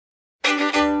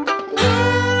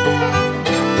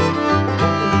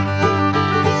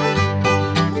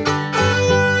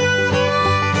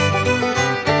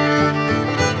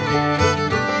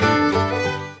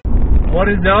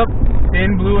What is up,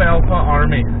 Thin Blue Alpha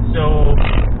Army? So,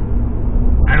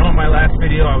 I know in my last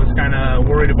video I was kind of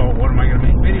worried about what am I going to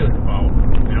make videos about.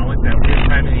 You know, it's that weird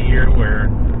time of the year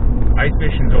where ice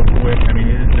fishing's over with. I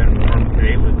mean, it has been warm.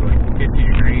 Today was like 50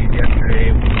 degrees.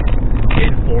 Yesterday it was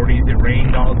mid-40s. It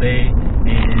rained all day.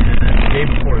 And the day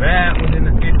before that was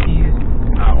in the 50s,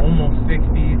 almost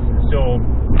 60s. So,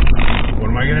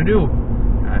 what am I going to do?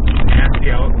 It's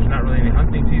nasty out. There's not really any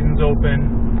hunting seasons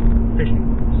open. Fishing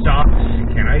sucks. You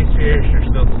can't ice fish. There's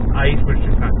still ice, but it's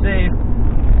just not safe.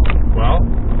 Well,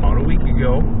 about a week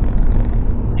ago,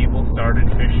 people started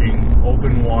fishing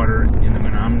open water in the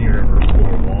Menominee River for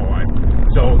walleye.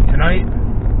 So tonight,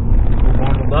 we're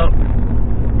warmed up.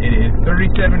 It is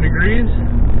 37 degrees.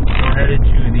 We're headed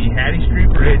to the Hattie Street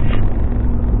Bridge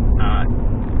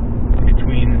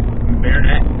between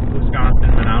Baronett, Wisconsin,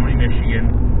 and Menominee, Michigan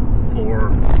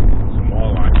for some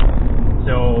walleye.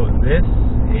 So this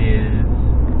is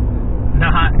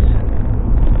not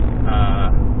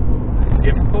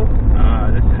difficult.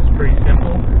 This is pretty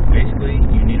simple. Basically,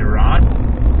 you need a rod,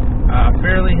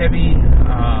 fairly heavy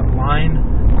line.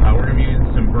 We're going to be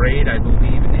using some braid. I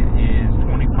believe it is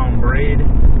 20-pound braid,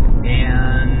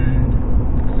 and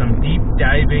some deep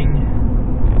diving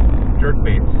jerk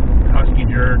baits, husky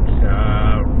jerks,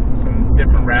 some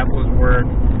different raffles work.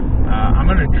 I'm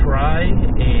going to try I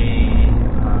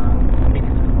think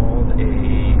it's called a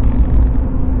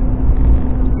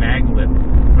mag lip.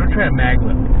 I'm going to try a mag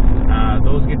lip.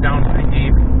 Those get down pretty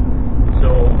deep. So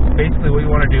basically what you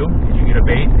want to do is you get a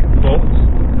bait, it floats,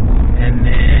 and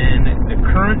then the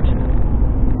current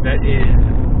that is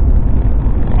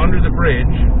under the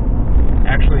bridge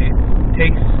actually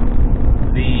takes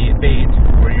the bait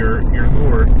or your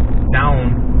lure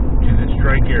down to the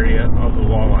strike area of the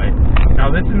walleye. Now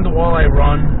this isn't the walleye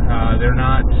run. They're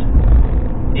not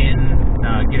in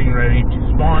getting ready to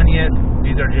spawn yet.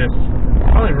 These are just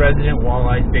probably resident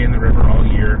walleye, stay in the river all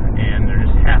year, and there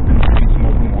just happens to be some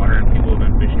open water, and people have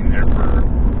been fishing there for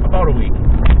about a week.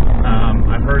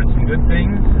 I've heard some good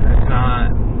things. It's not,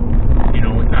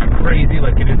 it's not crazy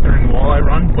like it is during the walleye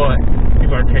run, but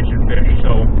people are catching fish.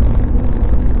 So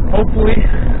hopefully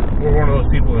we're one of those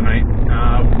people tonight.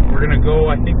 We're gonna go.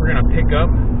 I think we're gonna pick up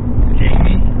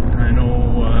Jamie. I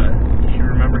know you should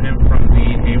remember him from the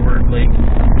Hayward Lake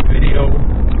video,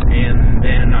 and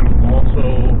then I'm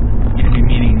also going to be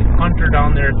meeting Hunter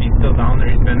down there. If he's still down there,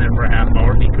 he's been there for a half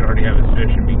hour. He could already have his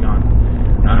fish and be gone.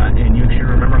 And you should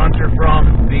remember Hunter from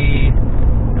the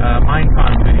Mine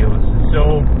Pond videos.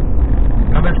 So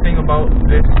another thing about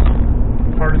this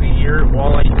part of the year,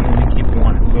 walleye, you can only keep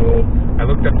one. So I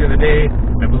looked up the other day.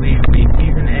 I believe the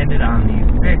season ended on the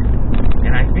 6th,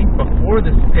 and I think before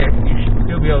the 6th, you should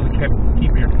still be able to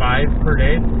keep your 5 per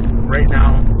day. Right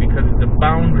now, because it's the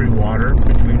boundary water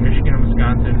between Michigan and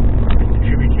Wisconsin, it's a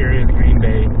tributary of the Green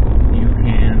Bay, you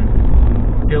can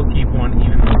still keep one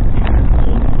even though the season is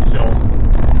cold. So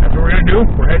that's what we're going to do.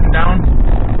 We're heading down.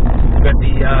 We've got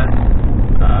the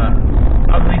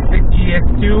Ugly Stick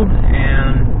GX2,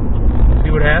 and we'll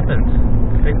see what happens.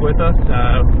 Stick with us.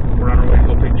 We're on our way to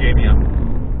go pick Jamie up.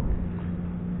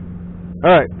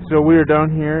 Alright, so we are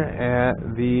down here at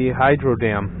the hydro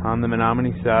dam on the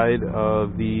Menominee side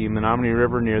of the Menominee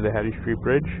River near the Hattie Street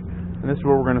Bridge. And this is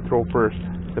what we're going to throw first,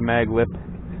 the mag lip.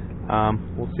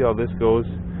 We'll see how this goes.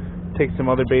 Take some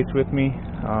other baits with me,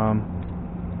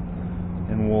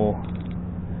 and we'll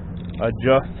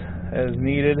adjust as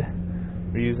needed.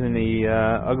 We're using the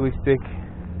Ugly Stick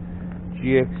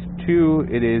GX2.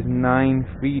 It is 9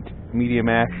 feet medium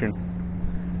action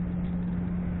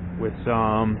with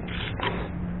some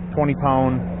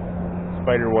 20-pound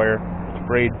spider wire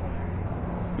braid.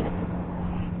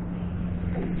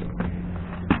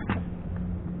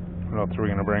 What else are we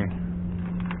gonna bring?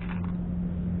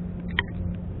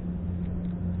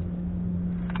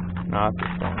 Not the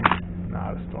storm.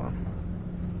 Not a storm.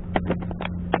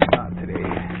 Not today.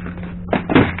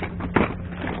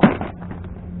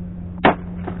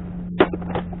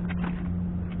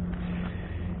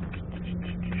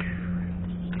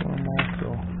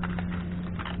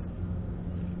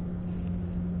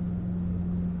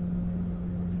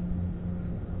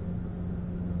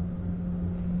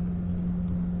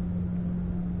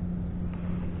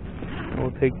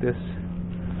 We'll take this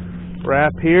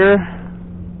wrap here,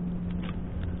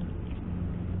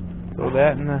 throw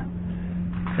that in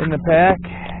the pack.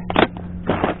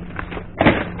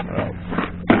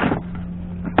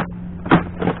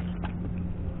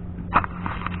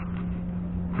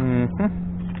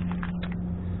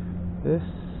 This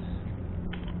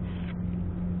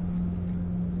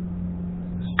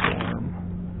storm.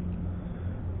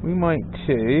 We might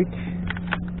take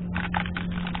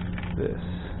this.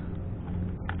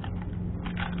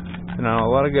 Now, a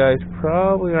lot of guys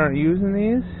probably aren't using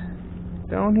these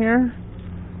down here,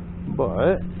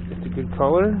 but it's a good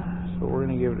color, so we're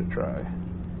going to give it a try.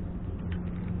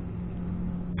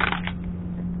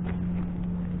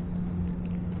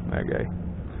 That guy.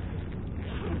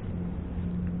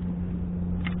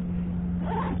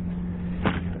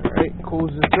 Alright,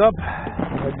 close this up,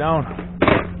 head down,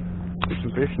 get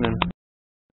some fishing in.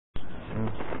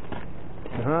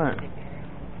 Alright,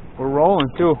 we're rolling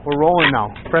too, we're rolling now,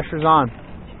 pressure's on.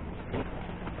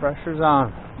 Pressure's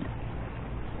on.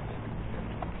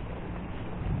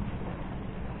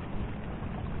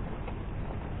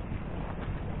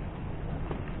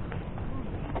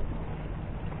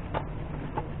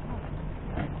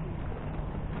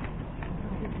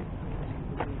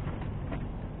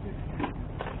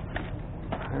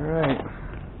 Alright.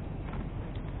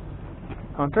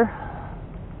 Hunter,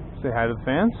 say hi to the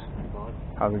fans.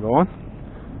 How's it going?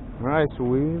 Alright, so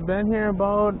we've been here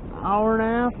about an hour and a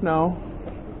half now,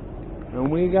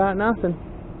 and we got nothing.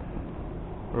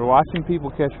 We're watching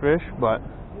people catch fish, but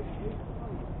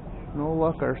no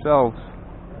luck ourselves.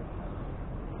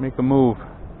 Make a move.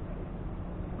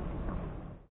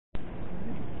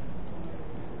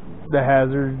 The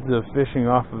hazards of fishing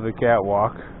off of the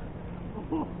catwalk.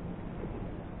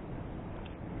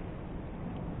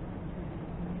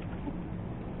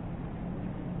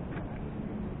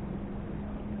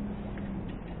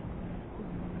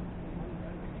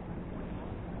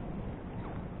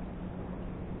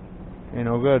 Ain't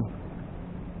no good.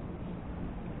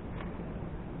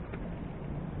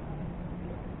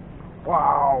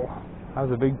 Wow, that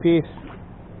was a big piece.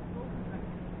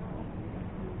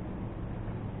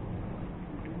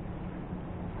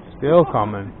 Still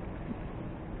coming.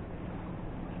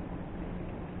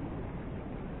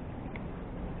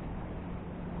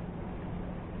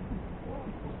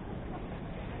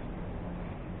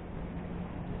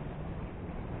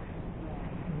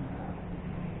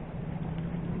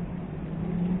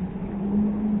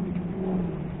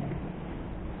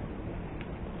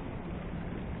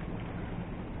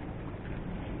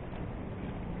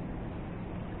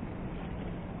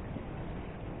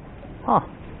 Huh,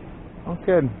 no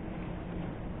kidding.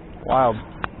 Wild.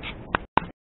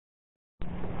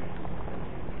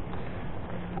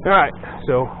 Alright,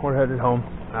 so we're headed home.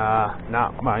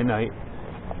 Not my night.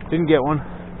 Didn't get one.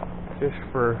 Fished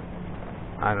for,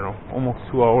 I don't know, almost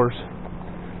 2 hours.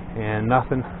 And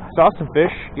nothing. Saw some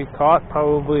fish get caught,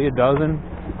 probably a dozen.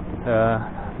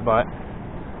 But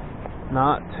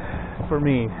not for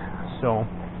me. So,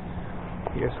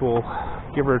 I guess we'll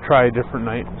give her a try a different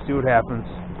night. See what happens.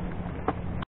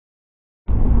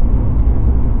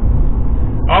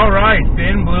 Alright,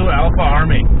 Thin Blue Alpha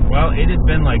Army. Well, it has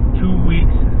been like 2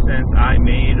 weeks since I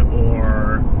made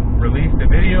or released a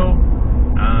video.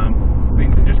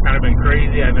 Things have just kind of been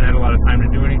crazy. I haven't had a lot of time to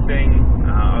do anything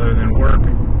other than work.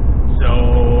 So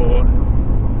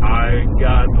I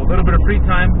got a little bit of free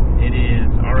time. It is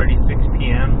already 6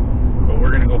 p.m., but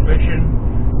we're going to go fishing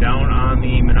down on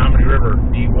the Menominee River.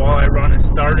 The walleye run is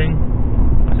starting,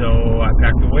 so I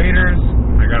packed the waders,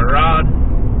 I got a rod.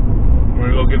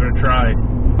 We're going to go give it a try.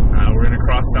 We're going to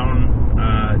cross down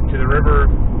to the river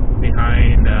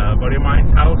behind a buddy of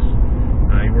mine's house.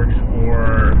 He works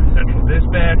for Central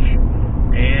Dispatch,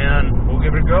 and we'll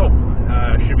give it a go.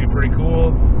 Should be pretty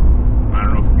cool. I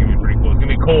don't know if it's going to be pretty cool. It's going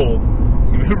to be cold.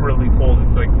 It's going to be really cold.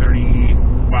 It's like 35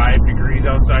 degrees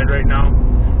outside right now.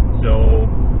 So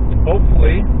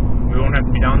hopefully we won't have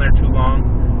to be down there too long.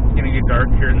 It's going to get dark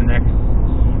here in the next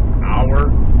hour.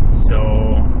 So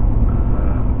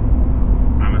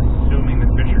I'm assuming the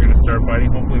fish are going to start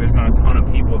biting. Hopefully there's not a ton of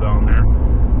people down there,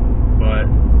 but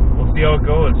we'll see how it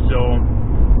goes. So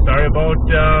sorry about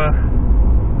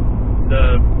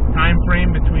the time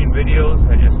frame between videos.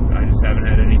 I just haven't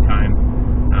had any time,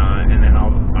 and then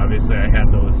obviously I had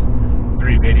those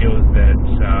 3 videos that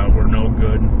were no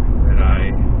good that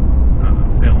I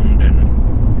filmed and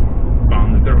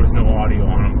found that there was no audio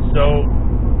on them. So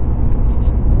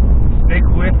stick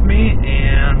with me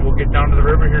and we'll get down to the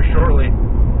river here shortly.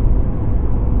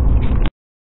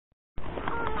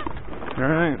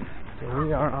 Alright, so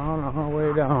we are on our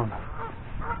way down.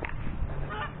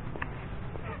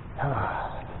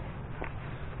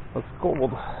 Looks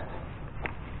cold.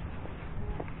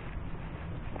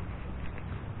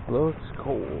 Looks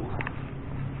cold.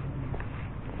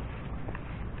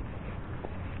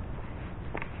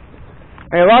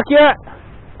 Any luck yet?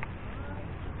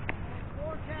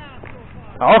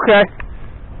 Okay.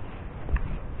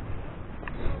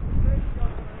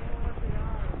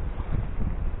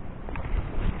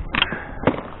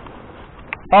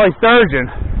 Probably sturgeon.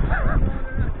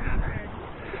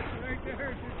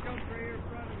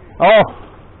 Oh.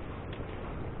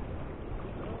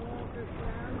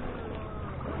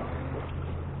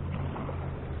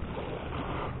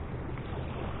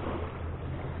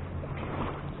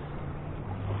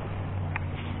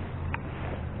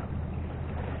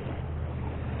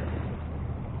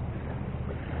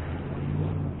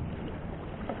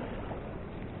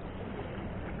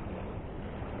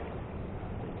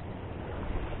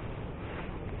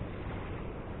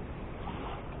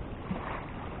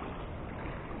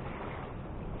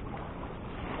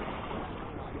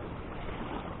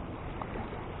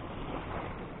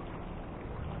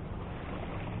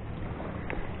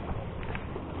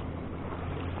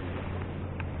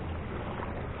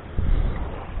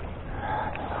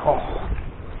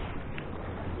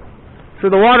 So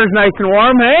the water's nice and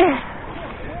warm, hey?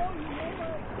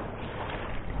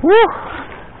 Woo!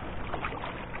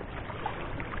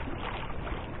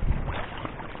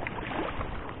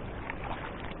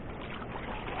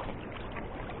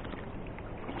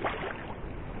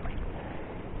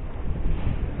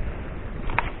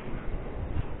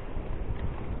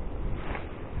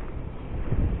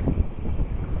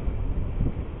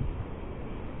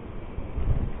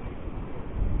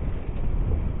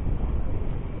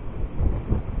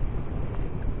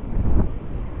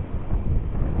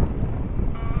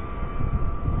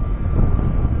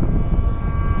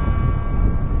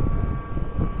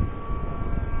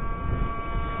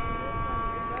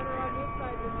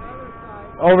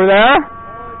 Over there?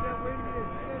 Oh, it's just windy as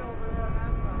shit over there on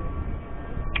that side.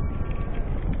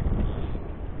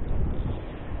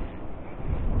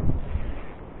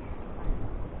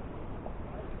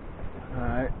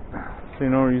 Alright, so you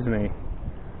know we're using a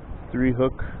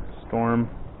 3-hook Storm.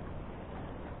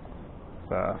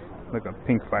 It's like a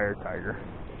pink fire tiger.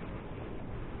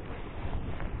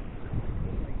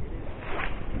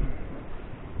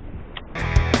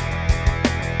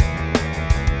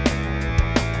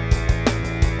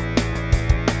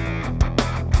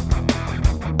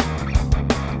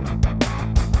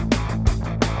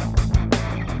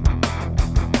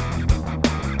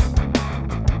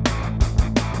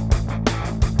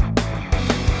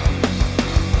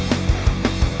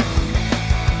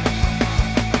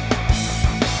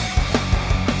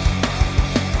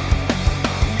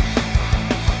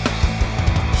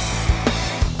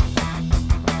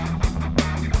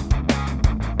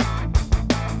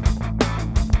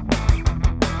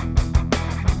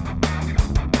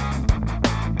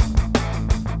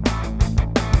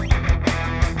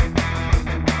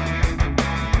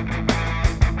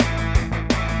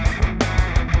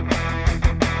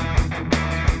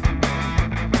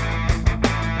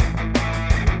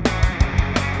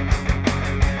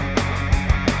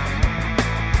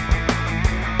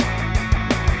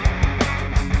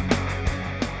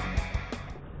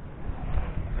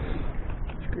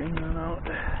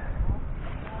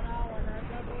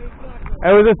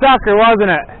 It was a sucker,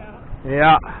 wasn't it?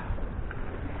 Yeah.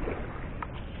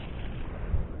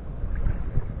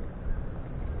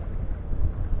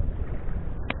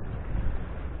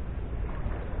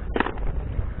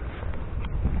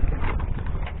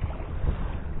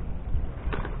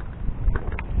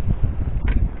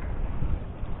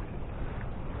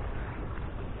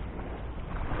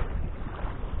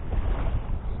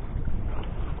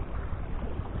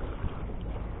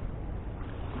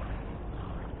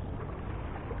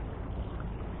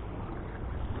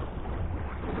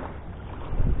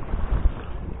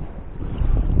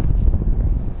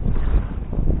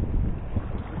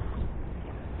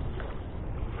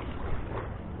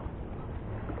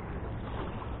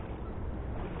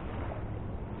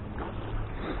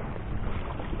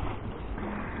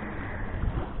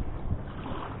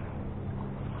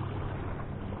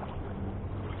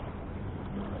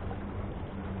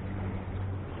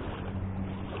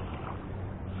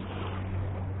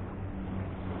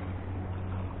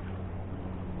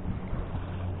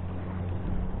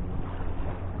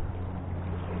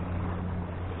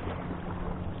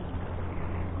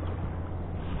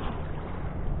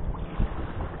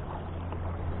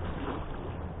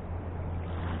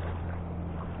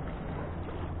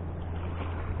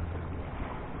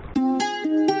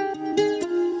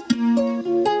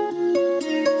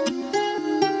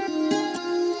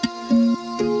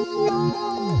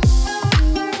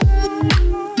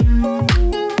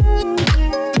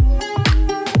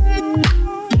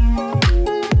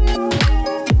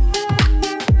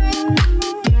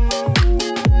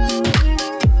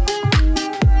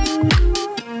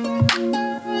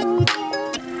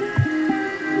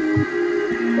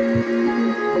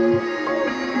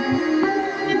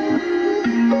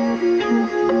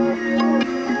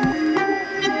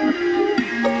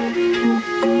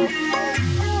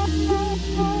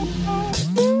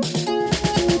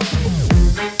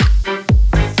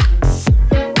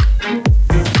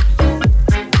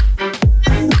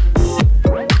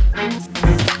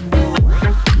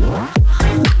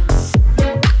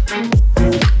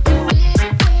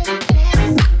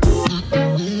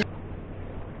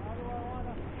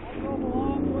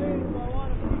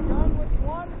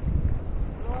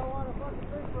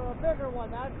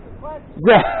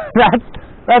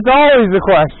 That's always the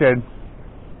question.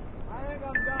 I think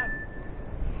I'm done.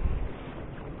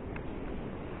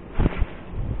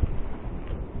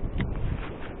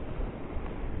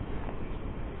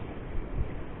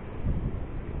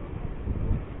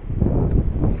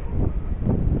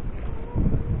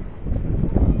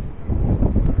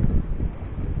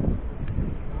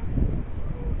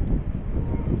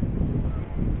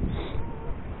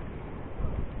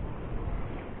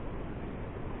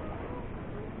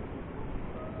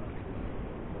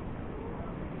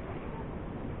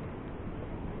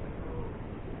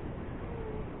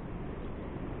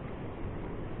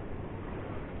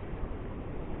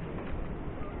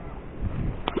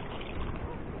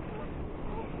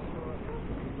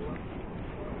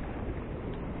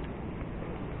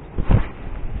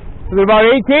 Is it about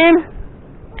 18?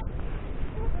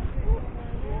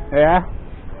 Yeah.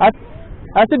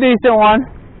 That's a decent one.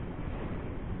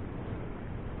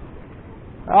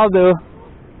 I'll do.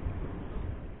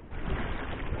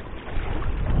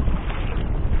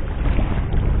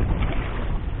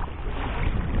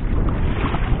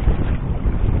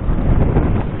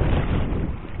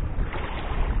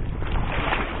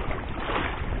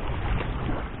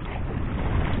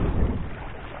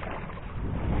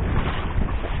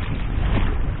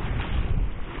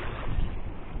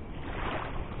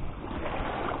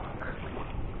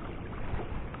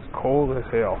 Cold as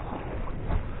hell.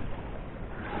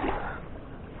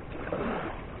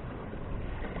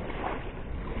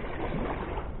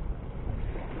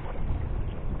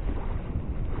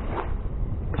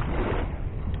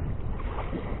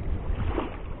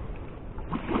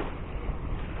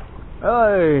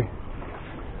 Hey,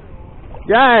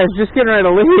 guys, just getting ready to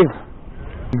leave.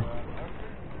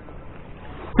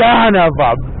 Son of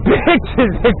a bitch,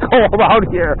 is it cold out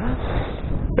here?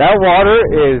 That water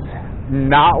is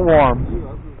not warm.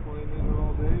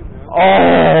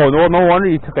 Oh, no wonder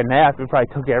you took a nap. It probably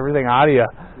took everything out of you.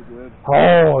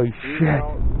 Holy shit.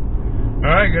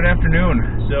 Alright, good afternoon.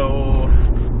 So,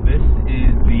 this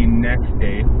is the next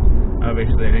day.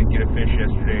 Obviously, I didn't get a fish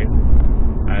yesterday.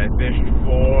 I fished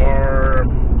for,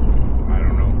 I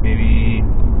don't know, maybe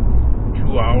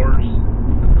 2 hours.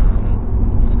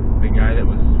 The guy that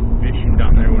was fishing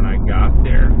down there when I got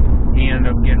there, he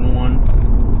ended up getting one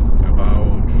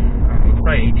about, I don't know,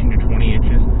 probably 18 to 20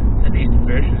 inches. A decent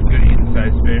fish, it's a good eating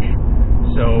size fish.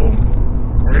 So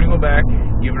we're gonna go back,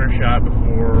 give it a shot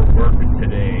before work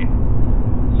today.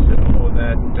 So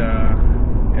that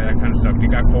yeah, that kind of sucked. It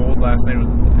got cold last night. It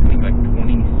was I think like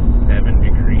 27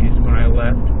 degrees when I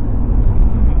left.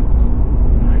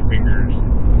 My fingers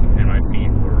and my feet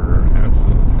were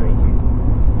absolutely frozen.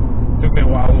 Took me a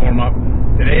while to warm up.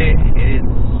 Today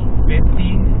it's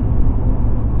 50.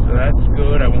 So that's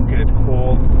good. I won't get as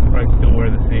cold. Probably still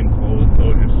wear the same clothes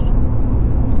though, just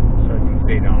so I can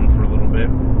stay down for a little bit.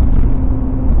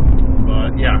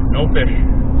 But yeah, no fish.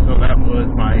 So that was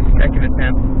my second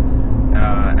attempt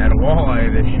at a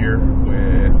walleye this year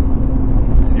with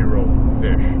 0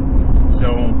 fish.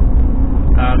 So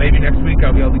maybe next week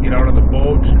I'll be able to get out on the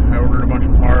boat. I ordered a bunch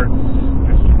of parts,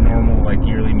 just normal like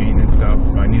yearly maintenance stuff.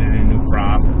 I needed a new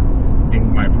prop.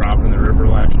 Dinged my prop in the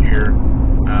river last year.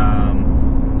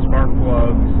 Spark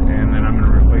plugs, and then I'm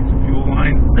going to replace the fuel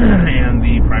line and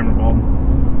the primer bulb.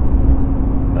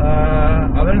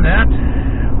 Other than that,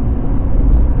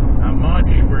 not much.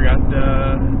 We got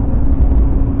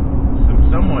some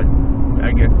somewhat,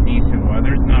 I guess, decent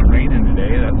weather. It's not raining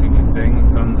today. That's a good thing. The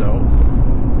sun's out.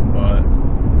 But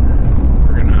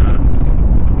we're going to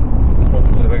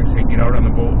hopefully, like I say, get out on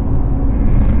the boat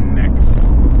next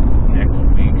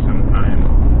week sometime.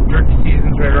 Turkey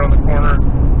season's right around the corner.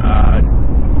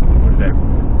 What is that?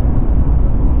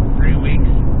 3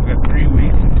 weeks. We got 3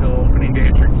 weeks until opening day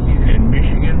of turkey season in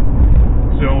Michigan.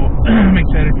 So I'm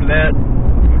excited for that.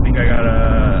 I think I got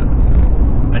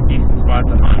a decent spot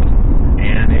to hunt.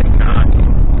 And if not,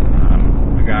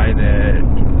 the guy that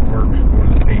works for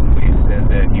the state police said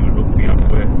that he would hook me up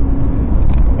with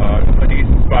a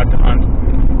decent spot to hunt.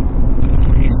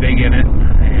 He's big in it,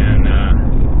 and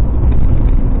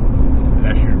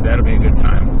that'll be a good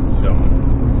time. So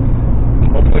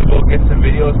hopefully we'll get some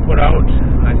videos put out.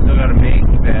 I still got to make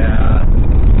the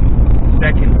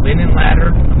second linen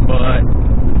ladder, but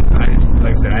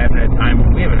like I said, I haven't had time.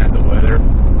 We haven't had the weather.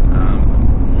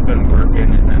 It's been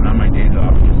working, and then on my days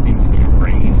off, it just seems to be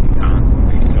raining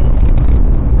constantly. So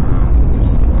just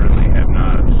really have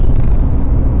not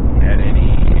had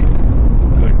any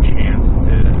good chance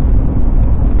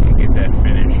to get that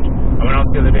finished. I went out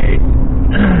the other day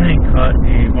and cut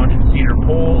a bunch of cedar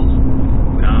poles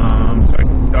so I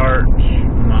can start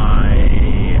my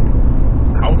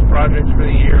house projects for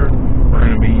the year. We're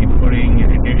going to be putting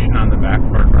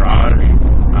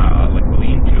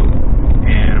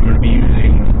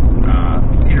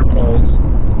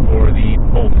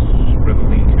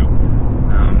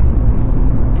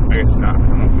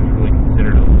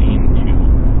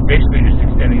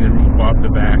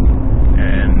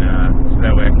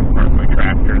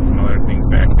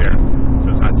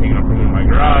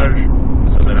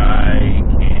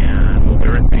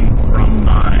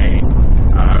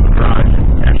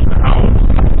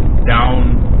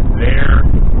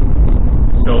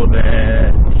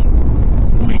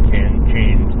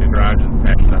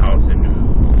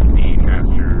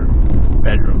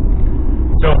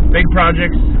big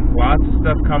projects, lots of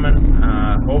stuff coming.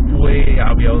 Hopefully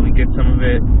I'll be able to get some of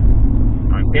it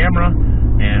on camera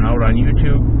and out on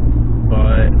YouTube,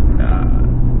 but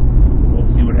we'll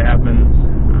see what happens.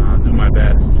 I'll do my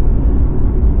best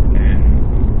and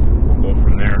we'll go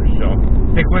from there. So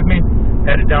stick with me,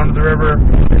 headed down to the river.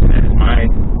 This is my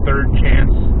third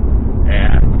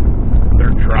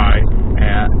try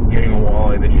at getting a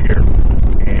walleye this year,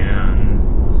 and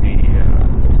see how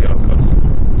it goes.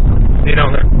 See you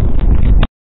down there.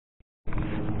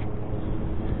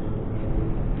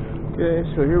 Okay,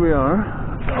 so here we are,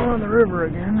 on the river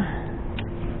again.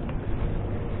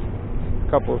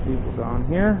 A couple of people down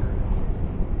here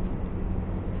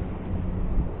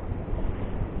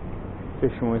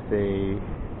fishing with a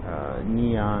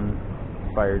neon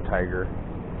fire tiger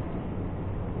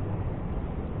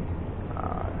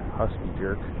husky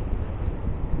jerk.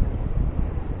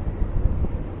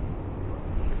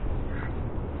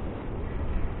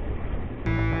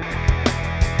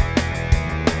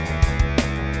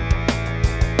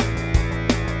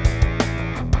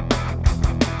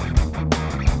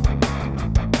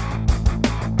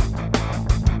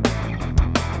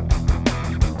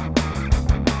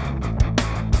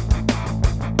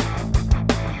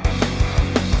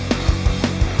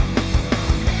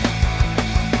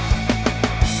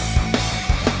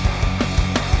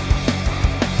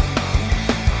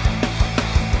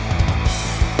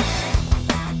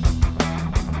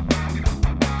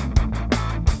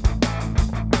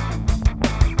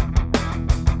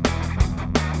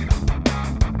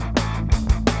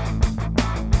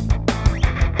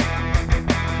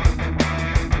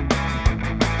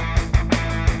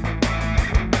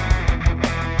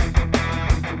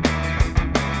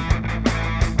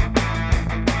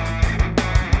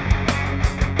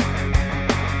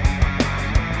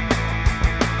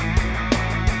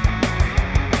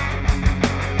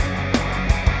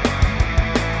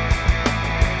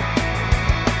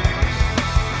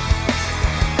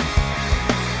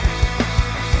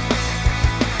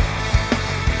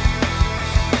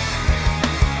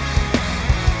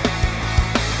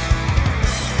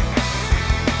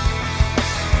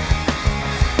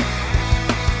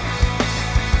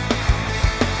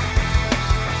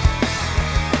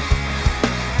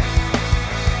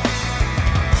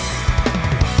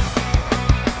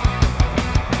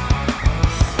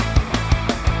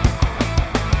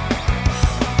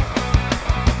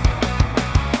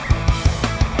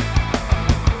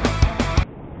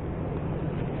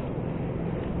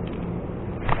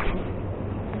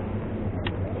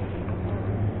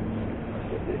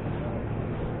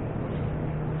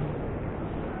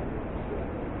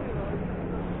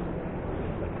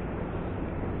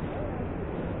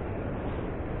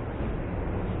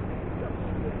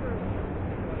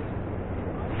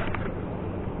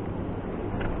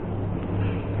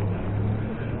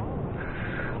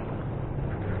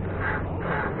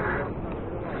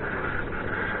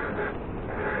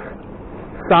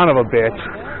 Son of a bitch.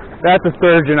 That's a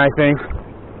sturgeon, I think.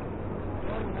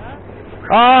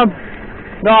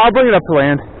 No, I'll bring it up to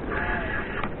land.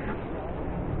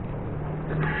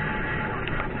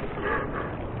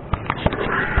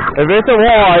 If it's a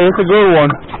walleye, it's a good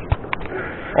one.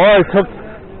 Oh, it took...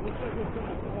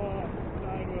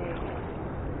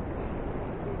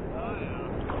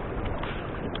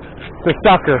 It's a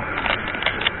sucker.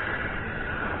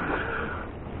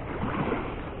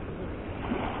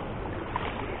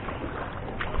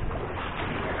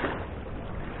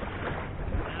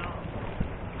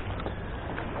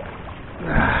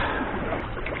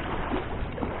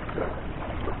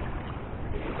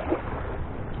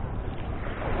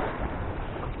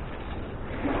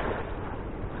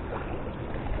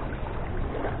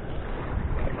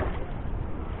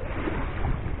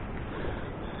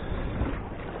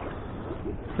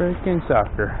 Freaking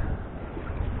sucker.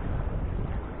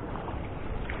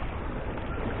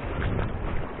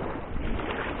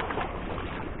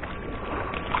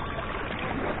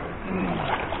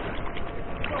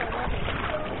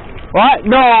 What?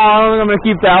 No, I'm gonna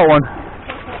keep that one.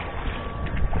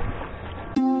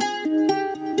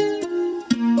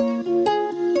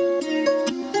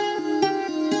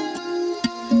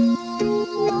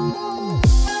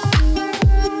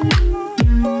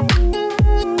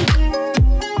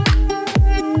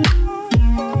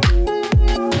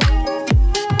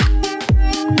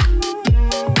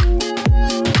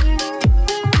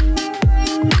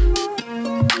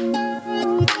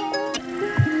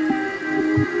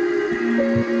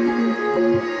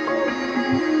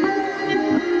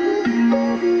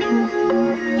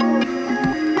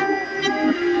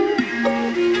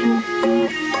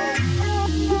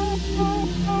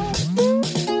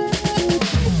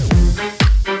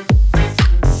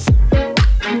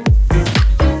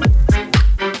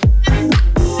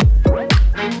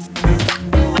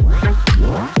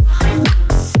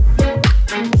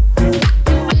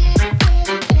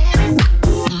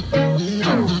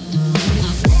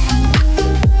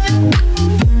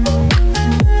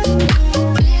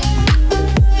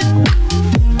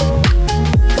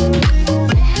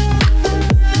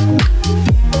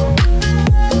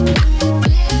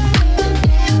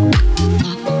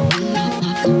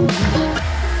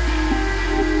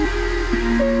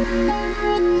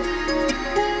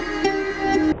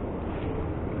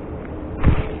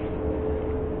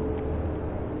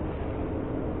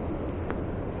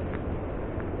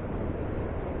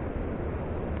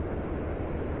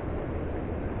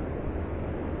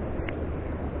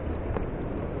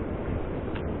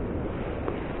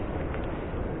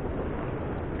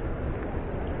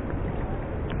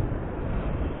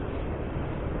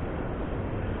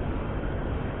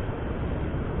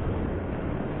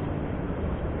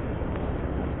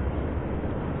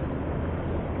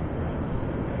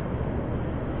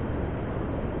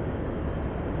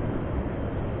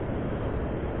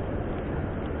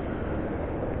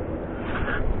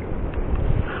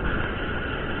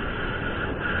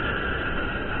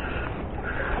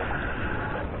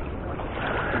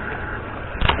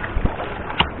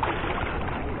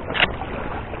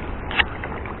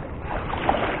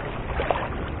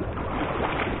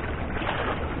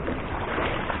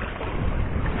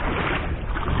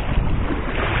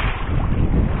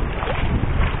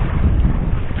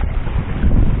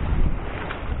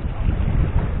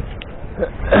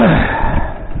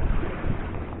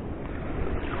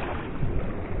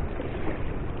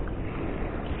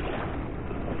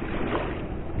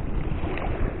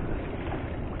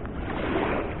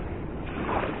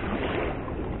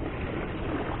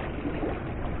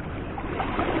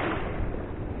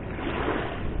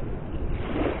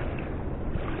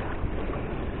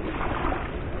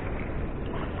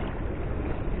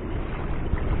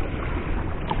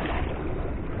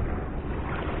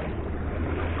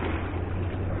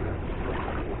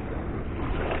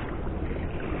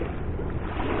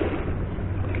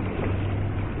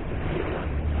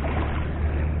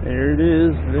 it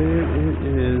is. There it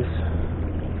is.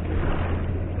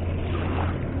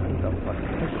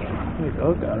 Get the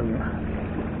hook out of here.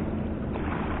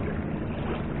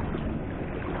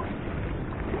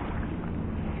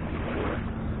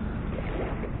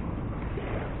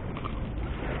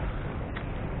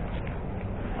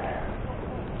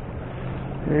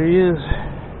 There he is.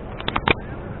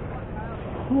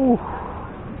 Whew.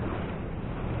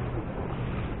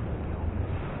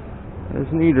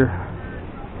 There's an eater.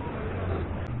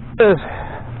 There's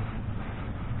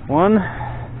one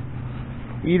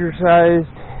eater-sized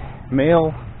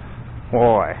male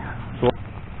walleye. So,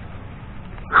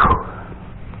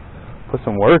 put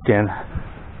some work in.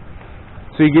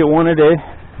 So you get one a day,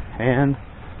 and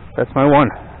that's my one.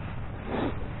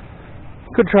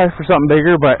 Could try for something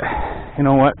bigger, but you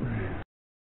know what?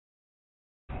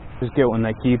 Just get one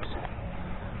that keeps.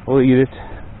 We'll eat it.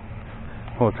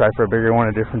 We'll try for a bigger one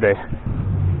a different day.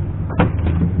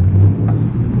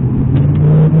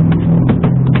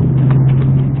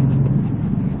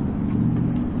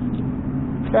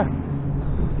 Yeah.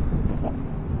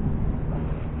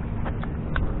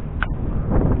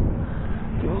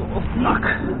 Give a little snuck.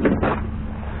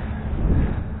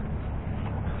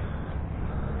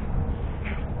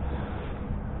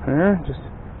 There, just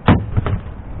a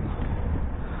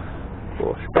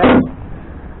little spat.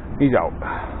 He's out.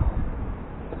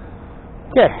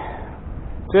 Okay,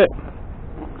 that's it.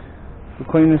 We'll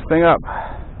clean this thing up.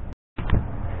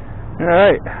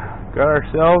 Alright, got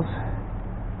ourselves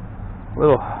a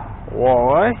little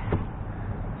walleye.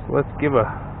 So let's get a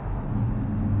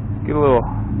little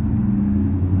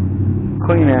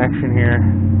clean action here.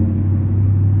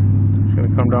 Just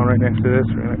gonna come down right next to this.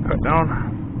 We're gonna cut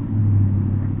down.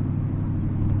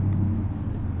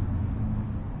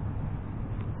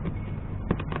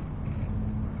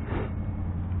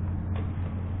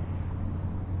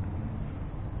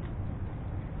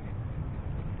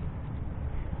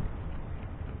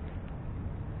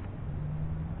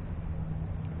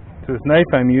 So this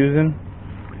knife I'm using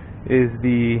is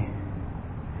the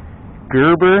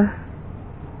Gerber.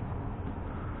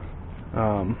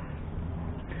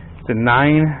 It's a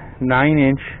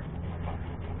 9-inch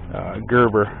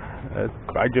Gerber.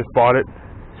 I just bought it.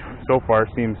 So far,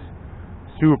 seems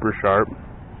super sharp.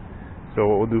 So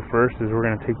what we'll do first is we're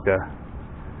gonna take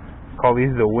call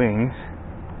these the wings.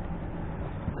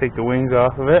 Take the wings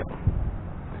off of it.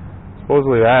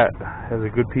 Supposedly that has a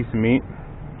good piece of meat.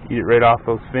 Eat it right off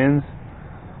those fins.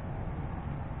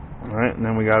 Alright, and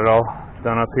then we got it all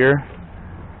done up here.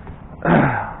 So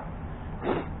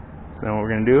then what we're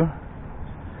going to do,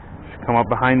 just come up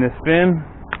behind this fin.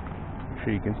 Make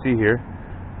sure you can see here.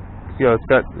 See how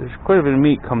there's quite a bit of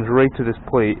meat comes right to this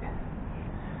plate.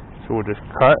 So we'll just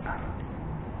cut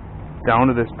down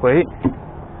to this plate.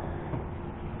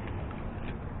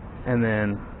 And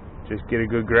then just get a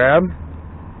good grab.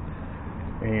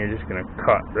 And you're just going to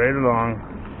cut right along.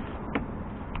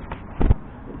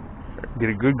 Get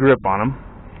a good grip on them,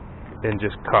 and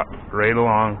just cut right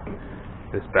along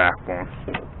this backbone,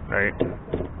 right?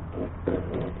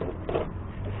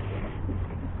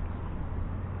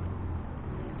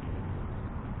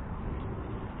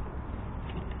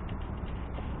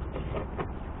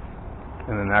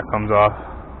 And then that comes off.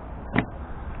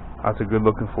 That's a good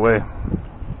looking fillet.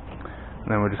 And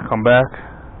then we'll just come back,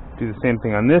 do the same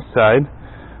thing on this side.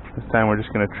 This time we're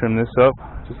just going to trim this up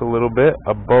just a little bit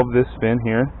above this fin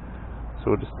here. So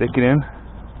we'll just stick it in,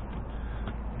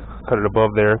 cut it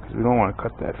above there because we don't want to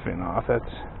cut that fin off.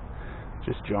 That's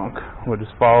just junk. We'll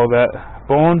just follow that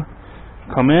bone,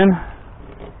 come in,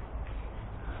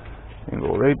 and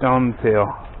go right down the tail.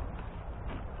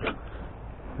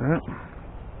 Right.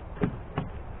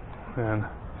 And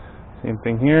same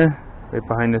thing here, right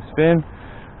behind this fin,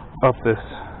 up this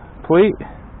plate.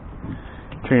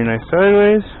 Turn your knife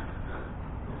sideways.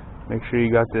 Make sure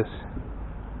you got this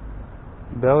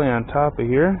belly on top of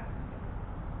here,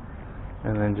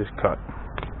 and then just cut.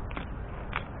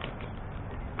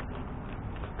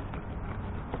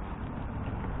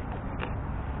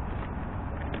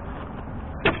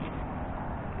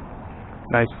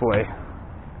 Nice fillet.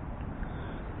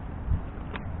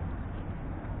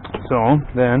 So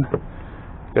then,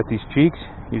 got these cheeks.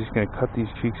 You're just going to cut these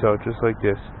cheeks out just like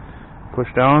this. Push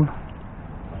down.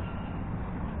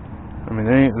 I mean,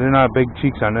 they're not big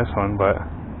cheeks on this one, but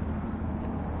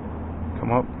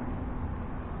come up.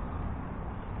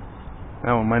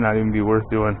 That one might not even be worth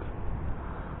doing.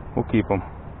 We'll keep them.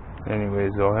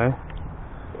 Anyways though, hey?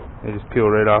 They just peel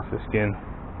right off the skin.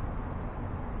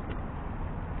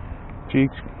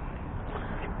 Cheeks.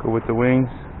 Go with the wings.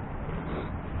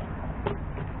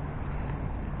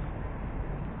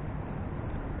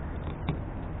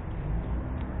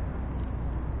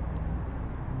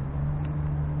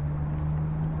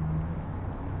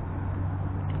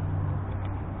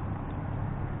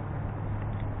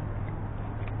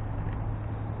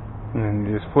 And then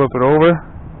you just flip it over,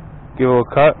 give it a little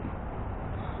cut,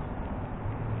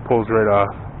 pulls right off.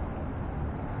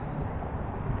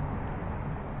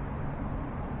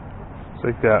 Just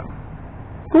like that.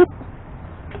 Boop.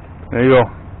 There you go.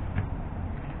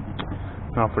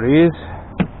 Now for these,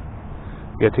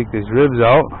 you gotta take these ribs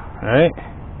out, right?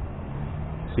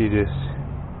 So you just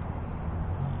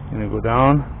gonna go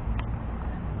down,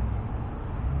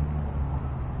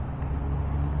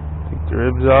 take the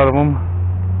ribs out of them.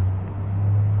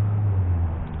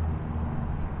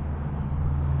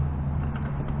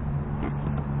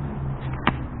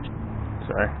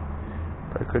 Sorry,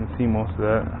 I couldn't see most of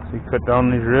that. So you cut down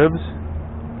these ribs,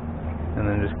 and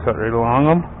then just cut right along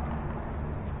them.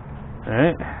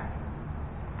 Alright,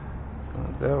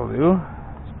 what that'll do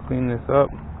is clean this up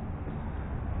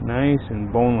nice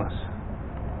and boneless.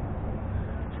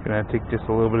 Just gonna take just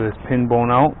a little bit of this pin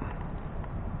bone out.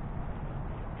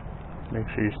 Make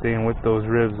sure you're staying with those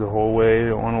ribs the whole way. You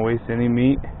don't want to waste any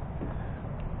meat.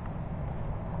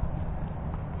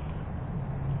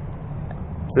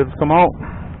 Ribs come out.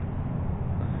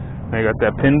 Now you got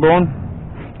that pin bone.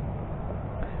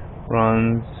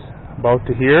 Runs about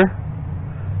to here.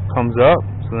 Comes up.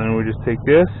 So then we just take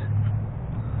this.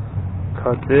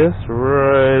 Cut this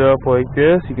right up like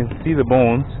this. You can see the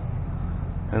bones.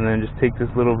 And then just take this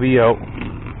little V out.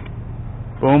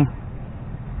 Boom.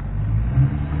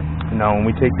 And now when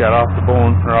we take that off the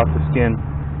bone, or off the skin,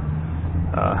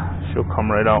 she'll come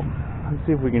right out. Let's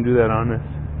see if we can do that on this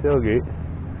tailgate.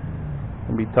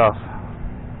 It'll be tough.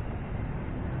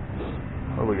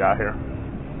 What do we got here?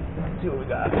 Let's see what we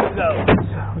got.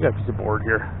 We got a piece of board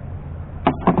here.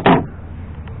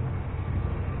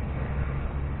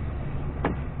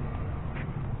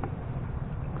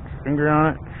 Finger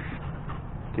on it,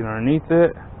 get underneath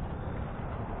it,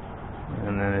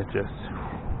 and then it just,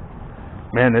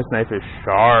 man, this knife is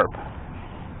sharp.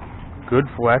 Good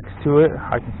flex to it.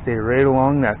 I can stay right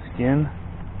along that skin.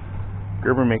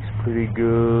 Gerber makes a pretty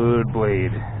good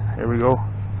blade. There we go.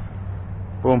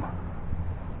 Boom.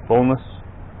 Boneless.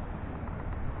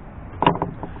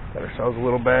 Got ourselves a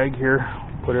little bag here.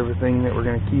 Put everything that we're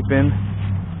going to keep in.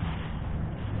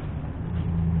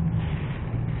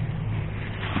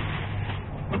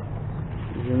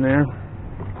 In there.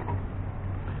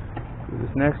 Do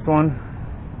this next one.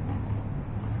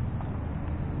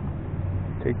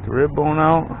 Take the rib bone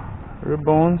out. Rib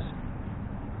bones.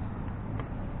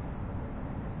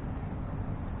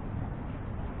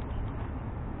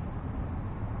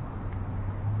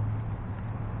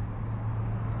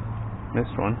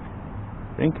 Missed one.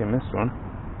 I think I missed one.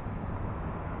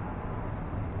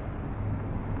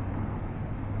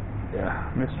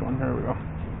 Yeah, missed one. There we go.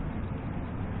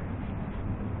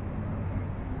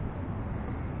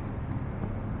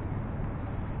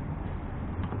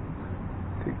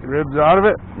 The ribs out of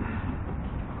it,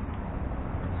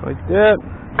 just like that.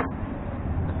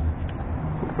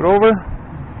 Flip it over.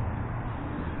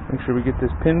 Make sure we get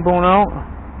this pin bone out.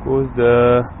 Goes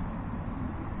the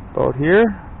about here.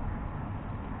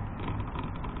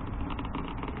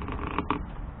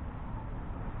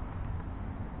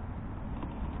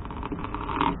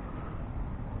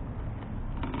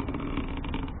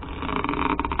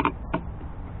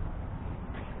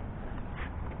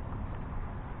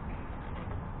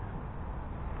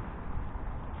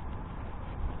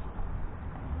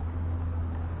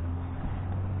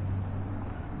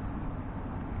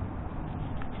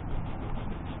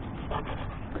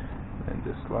 And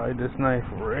just slide this knife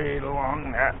right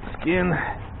along that skin.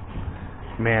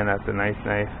 Man, that's a nice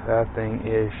knife. That thing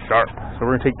is sharp. So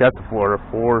we're going to take that to Florida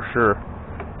for sure.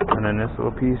 And then this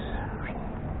little piece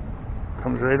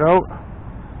comes right out.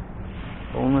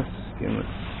 Boneless,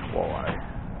 skinless walleye.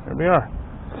 There we are.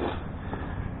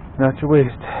 Not your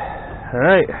waste.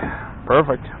 Alright,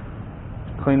 perfect.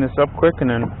 Clean this up quick and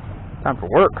then time for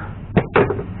work.